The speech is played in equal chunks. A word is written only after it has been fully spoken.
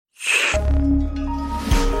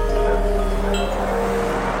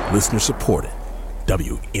Listener supported.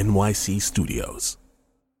 WNYC Studios.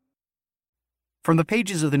 From the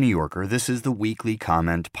pages of The New Yorker, this is the Weekly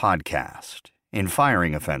Comment podcast. In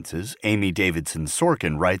Firing Offenses, Amy Davidson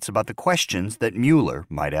Sorkin writes about the questions that Mueller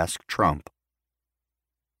might ask Trump.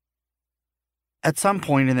 At some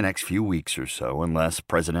point in the next few weeks or so, unless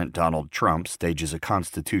President Donald Trump stages a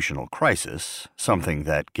constitutional crisis, something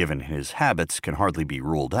that, given his habits, can hardly be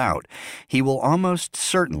ruled out, he will almost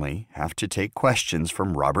certainly have to take questions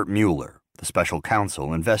from Robert Mueller, the special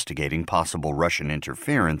counsel investigating possible Russian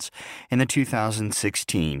interference in the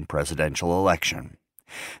 2016 presidential election.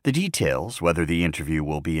 The details, whether the interview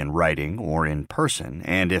will be in writing or in person,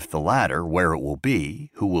 and if the latter, where it will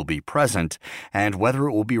be, who will be present, and whether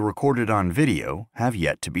it will be recorded on video, have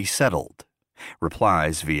yet to be settled.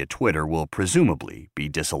 Replies via Twitter will presumably be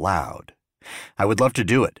disallowed. "I would love to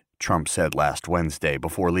do it," Trump said last Wednesday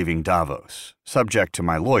before leaving Davos, "subject to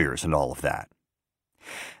my lawyers and all of that."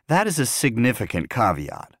 That is a significant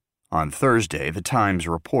caveat. On Thursday, The Times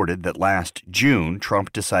reported that last June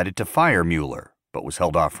Trump decided to fire Mueller, but was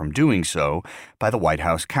held off from doing so by the White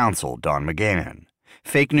House counsel, Don McGahn.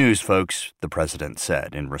 "Fake news, folks," the president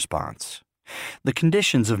said in response. The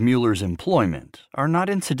conditions of Mueller's employment are not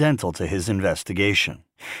incidental to his investigation.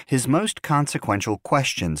 His most consequential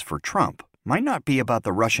questions for Trump might not be about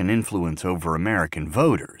the Russian influence over American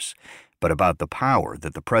voters, but about the power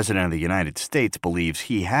that the President of the United States believes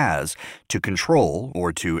he has to control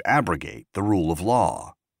or to abrogate the rule of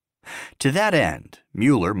law. To that end,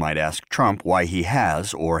 Mueller might ask Trump why he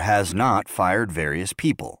has or has not fired various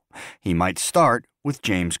people. He might start with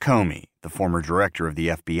James Comey, the former director of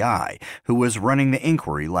the FBI, who was running the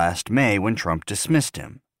inquiry last May when Trump dismissed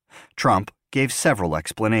him. Trump gave several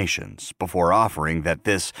explanations before offering that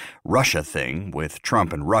this Russia thing with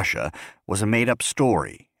Trump and Russia was a made-up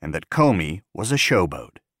story and that Comey was a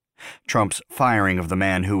showboat. Trump's firing of the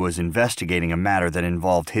man who was investigating a matter that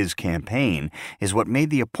involved his campaign is what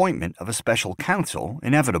made the appointment of a special counsel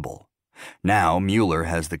inevitable. Now Mueller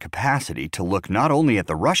has the capacity to look not only at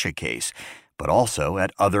the Russia case, but also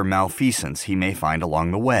at other malfeasance he may find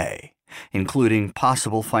along the way, including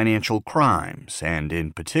possible financial crimes and,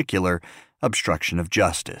 in particular, obstruction of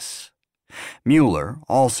justice. Mueller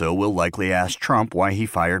also will likely ask Trump why he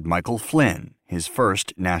fired Michael Flynn, his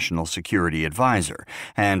first national security advisor,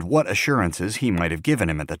 and what assurances he might have given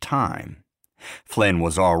him at the time. Flynn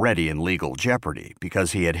was already in legal jeopardy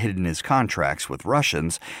because he had hidden his contracts with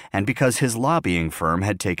Russians and because his lobbying firm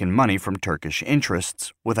had taken money from Turkish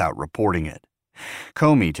interests without reporting it.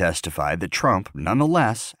 Comey testified that Trump,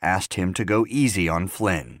 nonetheless, asked him to go easy on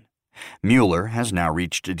Flynn. Mueller has now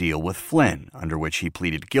reached a deal with Flynn, under which he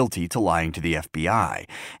pleaded guilty to lying to the FBI,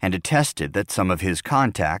 and attested that some of his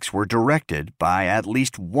contacts were directed by at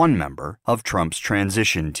least one member of Trump's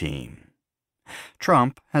transition team.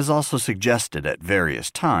 Trump has also suggested at various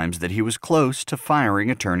times that he was close to firing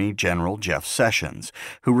Attorney General Jeff Sessions,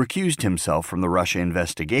 who recused himself from the Russia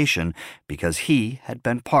investigation because he had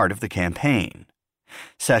been part of the campaign.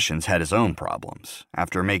 Sessions had his own problems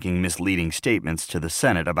after making misleading statements to the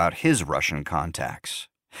Senate about his Russian contacts.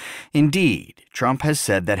 Indeed, Trump has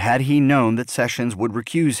said that had he known that Sessions would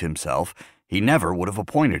recuse himself, he never would have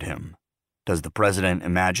appointed him. Does the president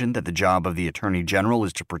imagine that the job of the Attorney General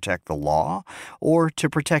is to protect the law or to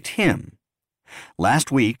protect him?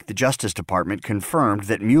 Last week, the Justice Department confirmed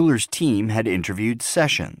that Mueller's team had interviewed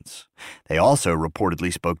Sessions. They also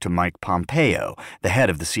reportedly spoke to Mike Pompeo, the head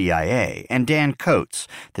of the CIA, and Dan Coats,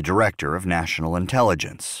 the director of national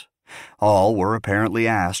intelligence. All were apparently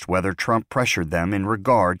asked whether Trump pressured them in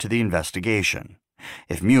regard to the investigation.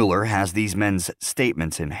 If Mueller has these men's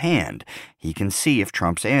statements in hand, he can see if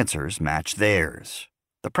Trump's answers match theirs.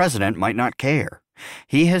 The president might not care.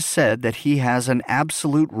 He has said that he has an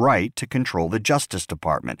absolute right to control the Justice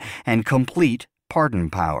Department and complete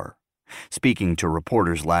pardon power. Speaking to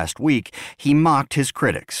reporters last week, he mocked his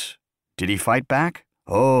critics. Did he fight back?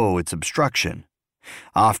 Oh, it's obstruction.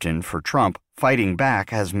 Often, for Trump, fighting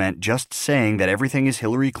back has meant just saying that everything is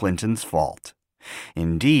Hillary Clinton's fault.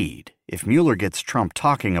 Indeed, if Mueller gets Trump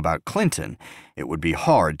talking about Clinton, it would be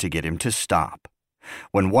hard to get him to stop.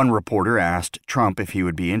 When one reporter asked Trump if he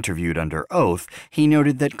would be interviewed under oath, he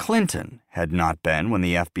noted that Clinton had not been when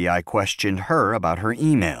the FBI questioned her about her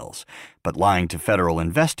emails, but lying to federal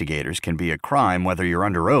investigators can be a crime whether you're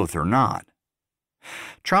under oath or not.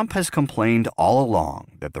 Trump has complained all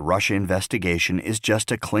along that the Russia investigation is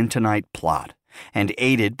just a Clintonite plot, and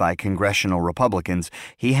aided by congressional Republicans,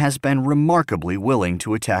 he has been remarkably willing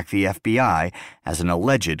to attack the FBI as an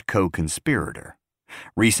alleged co-conspirator.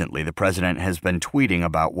 Recently, the president has been tweeting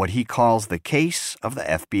about what he calls the case of the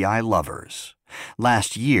FBI lovers.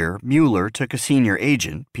 Last year, Mueller took a senior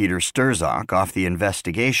agent, Peter Strzok, off the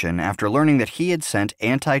investigation after learning that he had sent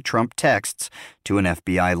anti-Trump texts to an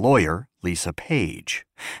FBI lawyer, Lisa Page.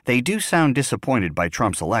 They do sound disappointed by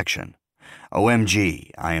Trump's election.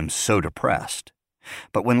 OMG, I am so depressed.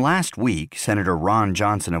 But when last week Senator Ron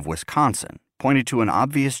Johnson of Wisconsin pointed to an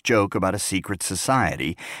obvious joke about a secret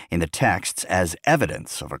society in the texts as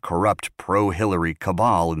evidence of a corrupt pro-Hillary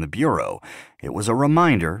cabal in the Bureau, it was a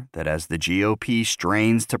reminder that as the GOP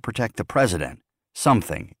strains to protect the president,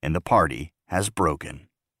 something in the party has broken.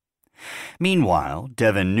 Meanwhile,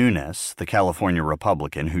 Devin Nunes, the California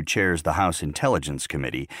Republican who chairs the House Intelligence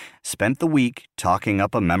Committee, spent the week talking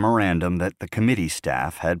up a memorandum that the committee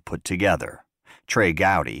staff had put together. Trey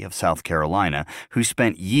Gowdy of South Carolina, who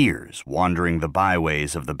spent years wandering the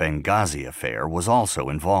byways of the Benghazi affair, was also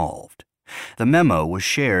involved. The memo was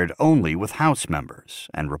shared only with House members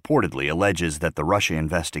and reportedly alleges that the Russia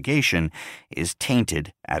investigation is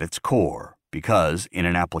tainted at its core because, in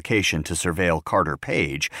an application to surveil Carter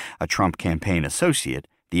Page, a Trump campaign associate,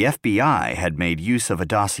 the FBI had made use of a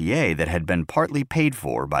dossier that had been partly paid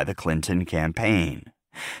for by the Clinton campaign.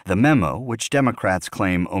 The memo, which Democrats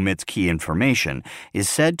claim omits key information, is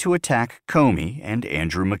said to attack Comey and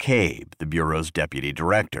Andrew McCabe, the Bureau's deputy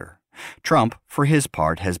director. Trump, for his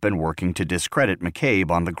part, has been working to discredit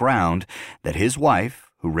McCabe on the ground that his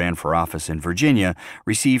wife, who ran for office in Virginia,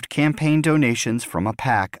 received campaign donations from a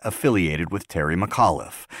PAC affiliated with Terry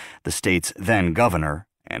McAuliffe, the state's then governor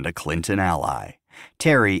and a Clinton ally.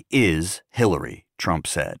 Terry is Hillary, Trump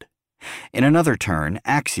said. In another turn,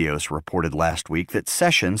 Axios reported last week that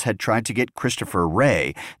Sessions had tried to get Christopher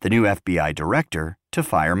Wray, the new FBI director, to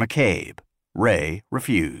fire McCabe. Wray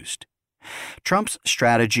refused. Trump's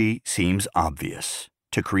strategy seems obvious: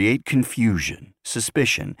 to create confusion,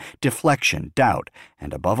 suspicion, deflection, doubt,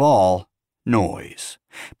 and above all, noise.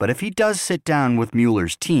 But if he does sit down with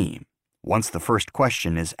Mueller's team, once the first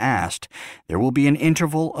question is asked, there will be an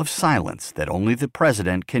interval of silence that only the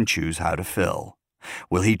president can choose how to fill.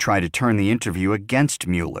 Will he try to turn the interview against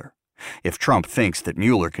Mueller? If Trump thinks that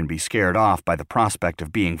Mueller can be scared off by the prospect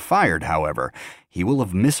of being fired, however, he will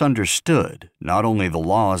have misunderstood not only the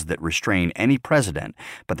laws that restrain any president,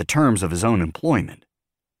 but the terms of his own employment.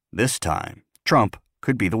 This time, Trump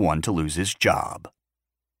could be the one to lose his job.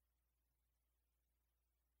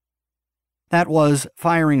 That was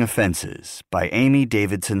Firing Offenses by Amy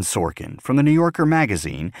Davidson Sorkin from the New Yorker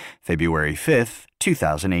magazine, February 5,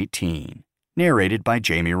 2018. Narrated by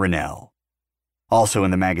Jamie Rennell. Also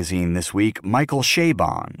in the magazine this week, Michael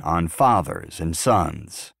Chabon on fathers and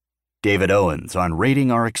sons, David Owens on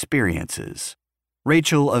rating our experiences,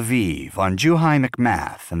 Rachel Aviv on Juhai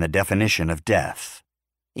McMath and the definition of death,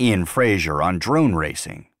 Ian Fraser on drone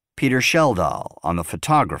racing, Peter Sheldall on the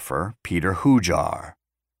photographer Peter Hujar,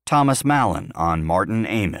 Thomas Mallon on Martin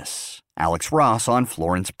Amis, Alex Ross on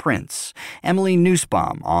Florence Prince, Emily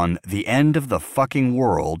Nussbaum on The End of the Fucking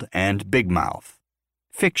World and Big Mouth,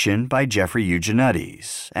 fiction by Jeffrey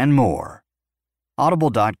Eugenides, and more.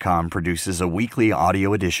 Audible.com produces a weekly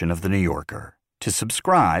audio edition of The New Yorker. To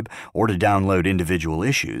subscribe or to download individual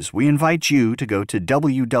issues, we invite you to go to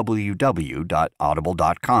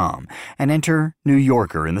www.audible.com and enter New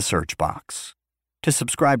Yorker in the search box. To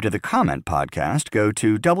subscribe to the Comment Podcast, go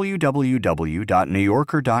to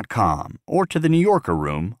www.newyorker.com or to the New Yorker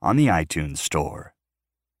Room on the iTunes Store.